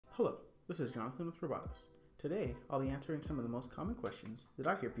Hello, this is Jonathan with ROBOTIS. Today, I'll be answering some of the most common questions that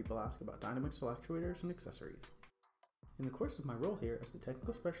I hear people ask about DYNAMIXEL actuators and accessories. In the course of my role here as the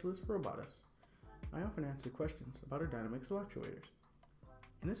technical specialist for ROBOTIS, I often answer questions about our DYNAMIXEL actuators.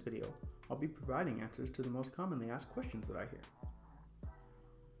 In this video, I'll be providing answers to the most commonly asked questions that I hear.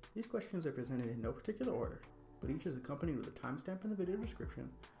 These questions are presented in no particular order, but each is accompanied with a timestamp in the video description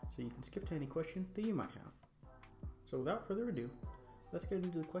so you can skip to any question that you might have. So without further ado, let's get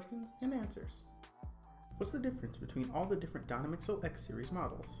into the questions and answers. What's the difference between all the different DYNAMIXEL X series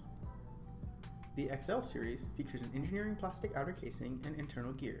models? The XL series features an engineering plastic outer casing and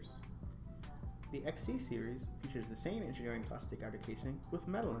internal gears. The XC series features the same engineering plastic outer casing with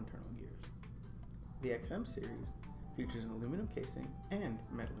metal internal gears. The XM series features an aluminum casing and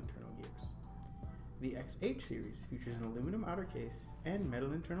metal internal gears. The XH series features an aluminum outer case and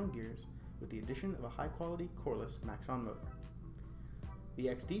metal internal gears with the addition of a high-quality coreless Maxon motor. The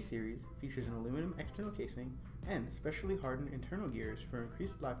XD series features an aluminum external casing and specially hardened internal gears for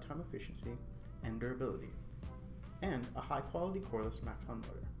increased lifetime efficiency and durability, and a high-quality coreless Maxon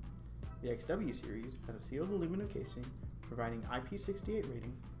motor. The XW series has a sealed aluminum casing providing IP68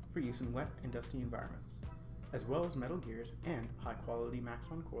 rating for use in wet and dusty environments, as well as metal gears and a high-quality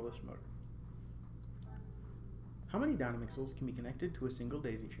Maxon coreless motor. How many DYNAMIXELs can be connected to a single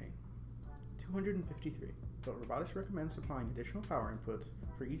daisy chain? 253, but ROBOTIS recommends supplying additional power inputs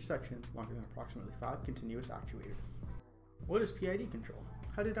for each section longer than approximately 5 continuous actuators. What is PID control?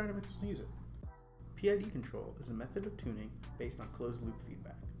 How do DYNAMIXELs use it? PID control is a method of tuning based on closed-loop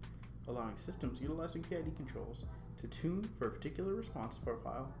feedback, allowing systems utilizing PID controls to tune for a particular response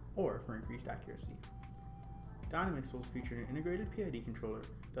profile or for increased accuracy. DYNAMIXELs feature an integrated PID controller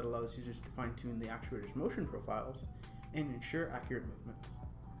that allows users to fine-tune the actuator's motion profiles and ensure accurate movements.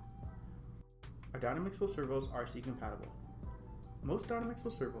 Are DYNAMIXEL servos RC compatible? Most DYNAMIXEL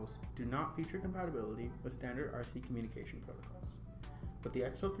servos do not feature compatibility with standard RC communication protocols, but the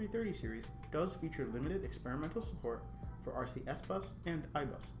XL330 series does feature limited experimental support for RC S-Bus and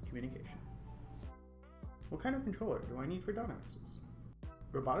I-Bus communication. What kind of controller do I need for DYNAMIXELs?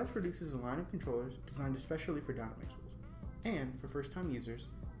 ROBOTIS produces a line of controllers designed especially for DYNAMIXELs, and for first-time users,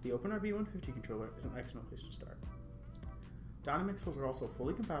 the OpenRB150 controller is an excellent place to start. DYNAMIXELs are also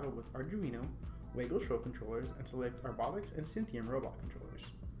fully compatible with Arduino, Wagle-Schrock controllers, and select Robotics and Synthium robot controllers.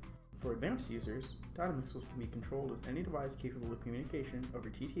 For advanced users, DYNAMIXELs can be controlled with any device capable of communication over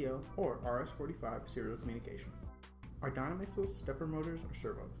TTL or RS-45 serial communication. Are DYNAMIXELs stepper motors or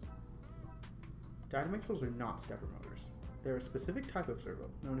servos? DYNAMIXELs are not stepper motors. They're a specific type of servo,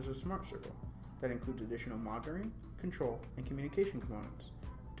 known as a smart servo, that includes additional monitoring, control, and communication components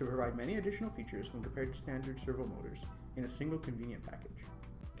to provide many additional features when compared to standard servo motors in a single convenient package.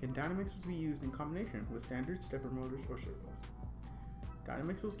 Can DYNAMIXELs be used in combination with standard stepper motors or servos?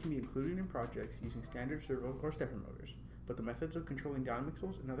 DYNAMIXELs can be included in projects using standard servo or stepper motors, but the methods of controlling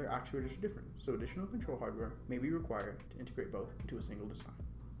DYNAMIXELs and other actuators are different, so additional control hardware may be required to integrate both into a single design.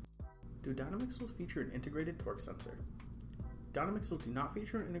 Do DYNAMIXELs feature an integrated torque sensor? DYNAMIXELs do not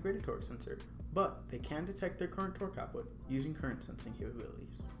feature an integrated torque sensor, but they can detect their current torque output using current sensing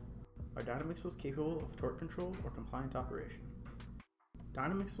capabilities. Are DYNAMIXELs capable of torque control or compliant operation?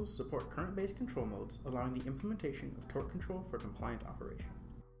 DYNAMIXELs support current-based control modes, allowing the implementation of torque control for compliant operation.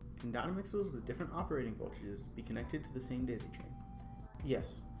 Can DYNAMIXELs with different operating voltages be connected to the same daisy chain?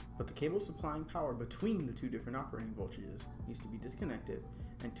 Yes, but the cable supplying power between the two different operating voltages needs to be disconnected,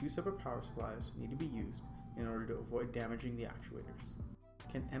 and two separate power supplies need to be used in order to avoid damaging the actuators.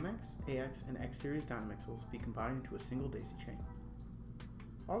 Can MX, AX, and X series DYNAMIXELs be combined into a single daisy chain?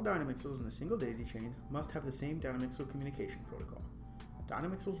 All DYNAMIXELs in a single daisy chain must have the same DYNAMIXEL communication protocol.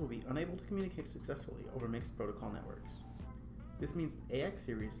 DYNAMIXELs will be unable to communicate successfully over mixed protocol networks. This means the AX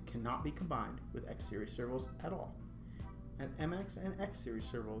series cannot be combined with X series servos at all, and MX and X series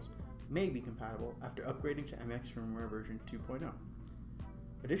servos may be compatible after upgrading to MX firmware version 2.0.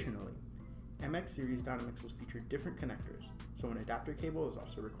 Additionally, MX series DYNAMIXELs feature different connectors, so an adapter cable is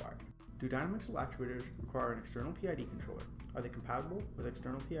also required. Do DYNAMIXEL actuators require an external PID controller? Are they compatible with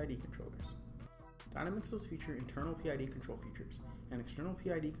external PID controllers? DYNAMIXELs feature internal PID control features, and external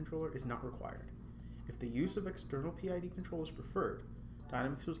PID controller is not required. If the use of external PID control is preferred,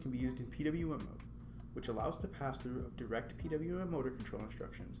 DYNAMIXELs can be used in PWM mode, which allows the pass-through of direct PWM motor control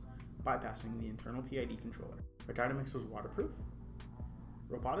instructions, bypassing the internal PID controller. Are DYNAMIXELs waterproof?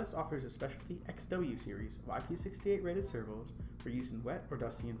 ROBOTIS offers a specialty XW series of IP68 rated servos for use in wet or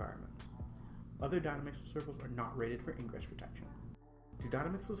dusty environments. Other DYNAMIXEL servos are not rated for ingress protection. Do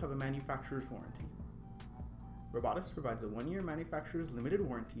DYNAMIXELs have a manufacturer's warranty? ROBOTIS provides a 1-year manufacturer's limited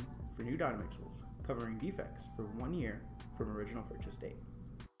warranty for new DYNAMIXELs, covering defects for 1 year from original purchase date.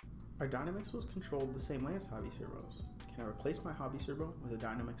 Are DYNAMIXELs controlled the same way as hobby servos? Can I replace my hobby servo with a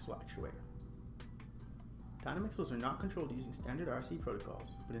DYNAMIXEL actuator? DYNAMIXELs are not controlled using standard RC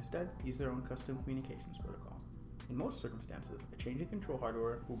protocols, but instead use their own custom communications protocol. In most circumstances, a change in control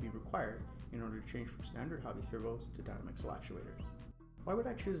hardware will be required in order to change from standard hobby servos to DYNAMIXEL actuators. Why would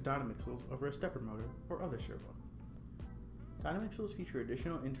I choose DYNAMIXELs over a stepper motor or other servo? DYNAMIXELs feature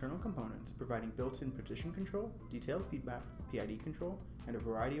additional internal components providing built-in position control, detailed feedback, PID control, and a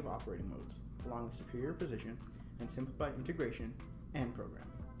variety of operating modes, along with superior precision and simplified integration and programming.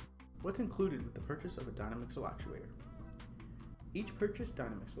 What's included with the purchase of a DYNAMIXEL actuator? Each purchased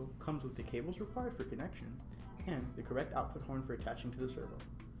DYNAMIXEL comes with the cables required for connection and the correct output horn for attaching to the servo.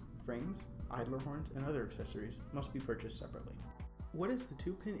 Frames, idler horns, and other accessories must be purchased separately. What is the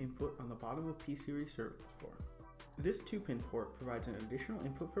 2-pin input on the bottom of P-Series servos for? This 2-pin port provides an additional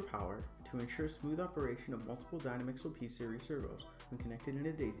input for power to ensure smooth operation of multiple DYNAMIXEL P-Series servos when connected in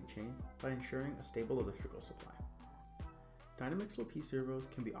a daisy chain by ensuring a stable electrical supply. DYNAMIXEL P-servos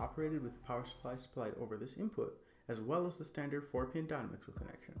can be operated with power supply supplied over this input as well as the standard 4-pin DYNAMIXEL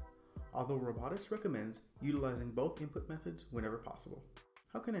connection, although ROBOTIS recommends utilizing both input methods whenever possible.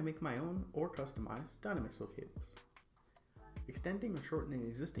 How can I make my own or customize DYNAMIXEL cables? Extending or shortening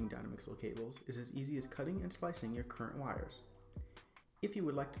existing DYNAMIXEL cables is as easy as cutting and splicing your current wires. If you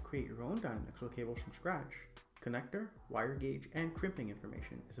would like to create your own DYNAMIXEL cables from scratch, connector, wire gauge, and crimping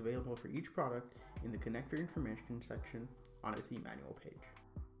information is available for each product in the connector information section on its e-manual page.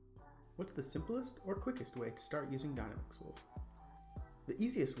 What's the simplest or quickest way to start using DYNAMIXELs? The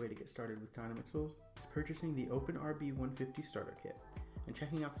easiest way to get started with DYNAMIXELs is purchasing the OpenRB 150 starter kit and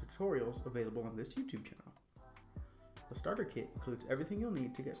checking out the tutorials available on this YouTube channel. The starter kit includes everything you'll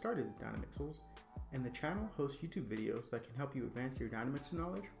need to get started with DYNAMIXELs, and the channel hosts YouTube videos that can help you advance your DYNAMIXEL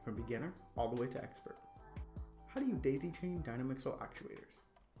knowledge from beginner all the way to expert. How do you daisy chain DYNAMIXEL actuators?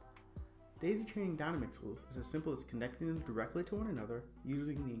 Daisy chaining DYNAMIXELs is as simple as connecting them directly to one another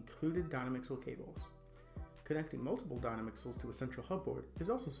using the included DYNAMIXEL cables. Connecting multiple DYNAMIXELs to a central hub board is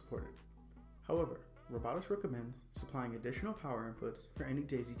also supported. However, ROBOTIS recommends supplying additional power inputs for any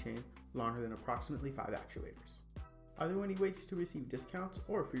daisy chain longer than approximately 5 actuators. Are there any ways to receive discounts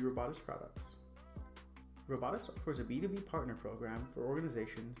or free ROBOTIS products? ROBOTIS offers a B2B partner program for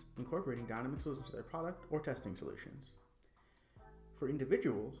organizations incorporating DYNAMIXELs into their product or testing solutions. For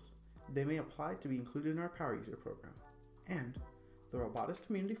individuals, they may apply to be included in our Power User program, and the ROBOTIS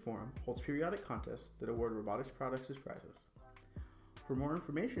Community Forum holds periodic contests that award ROBOTIS products as prizes. For more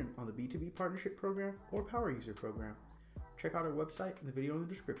information on the B2B Partnership Program or Power User program, check out our website in the video in the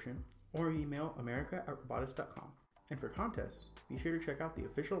description or email america@robotis.com. And for contests, be sure to check out the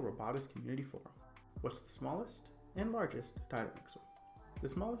official ROBOTIS Community Forum. What's the smallest and largest DYNAMIXEL? The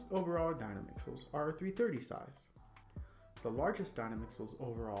smallest overall DYNAMIXELs are a 330 size. The largest DYNAMIXELs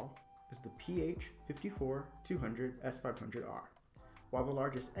overall is the PH54-200 S500R, while the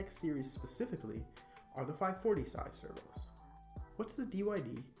largest X series specifically are the 540 size servos. What's the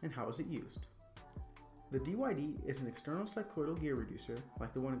DYD and how is it used? The DYD is an external cycloidal gear reducer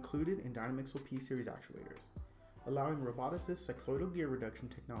like the one included in DYNAMIXEL P-series actuators, allowing ROBOTIS' cycloidal gear reduction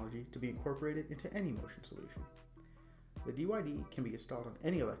technology to be incorporated into any motion solution. The DYD can be installed on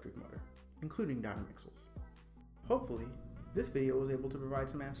any electric motor, including DYNAMIXELs. Hopefully, this video was able to provide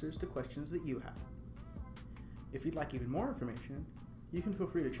some answers to questions that you have. If you'd like even more information, you can feel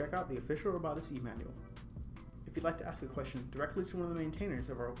free to check out the official ROBOTIS e-manual. If you'd like to ask a question directly to one of the maintainers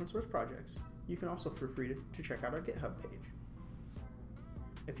of our open source projects, you can also feel free to check out our GitHub page.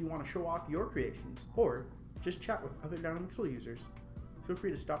 If you want to show off your creations or just chat with other DYNAMIXEL users, feel free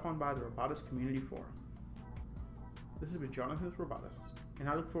to stop on by the ROBOTIS Community Forum. This has been Jonathan with ROBOTIS, and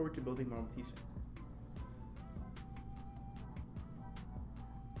I look forward to building more with you soon.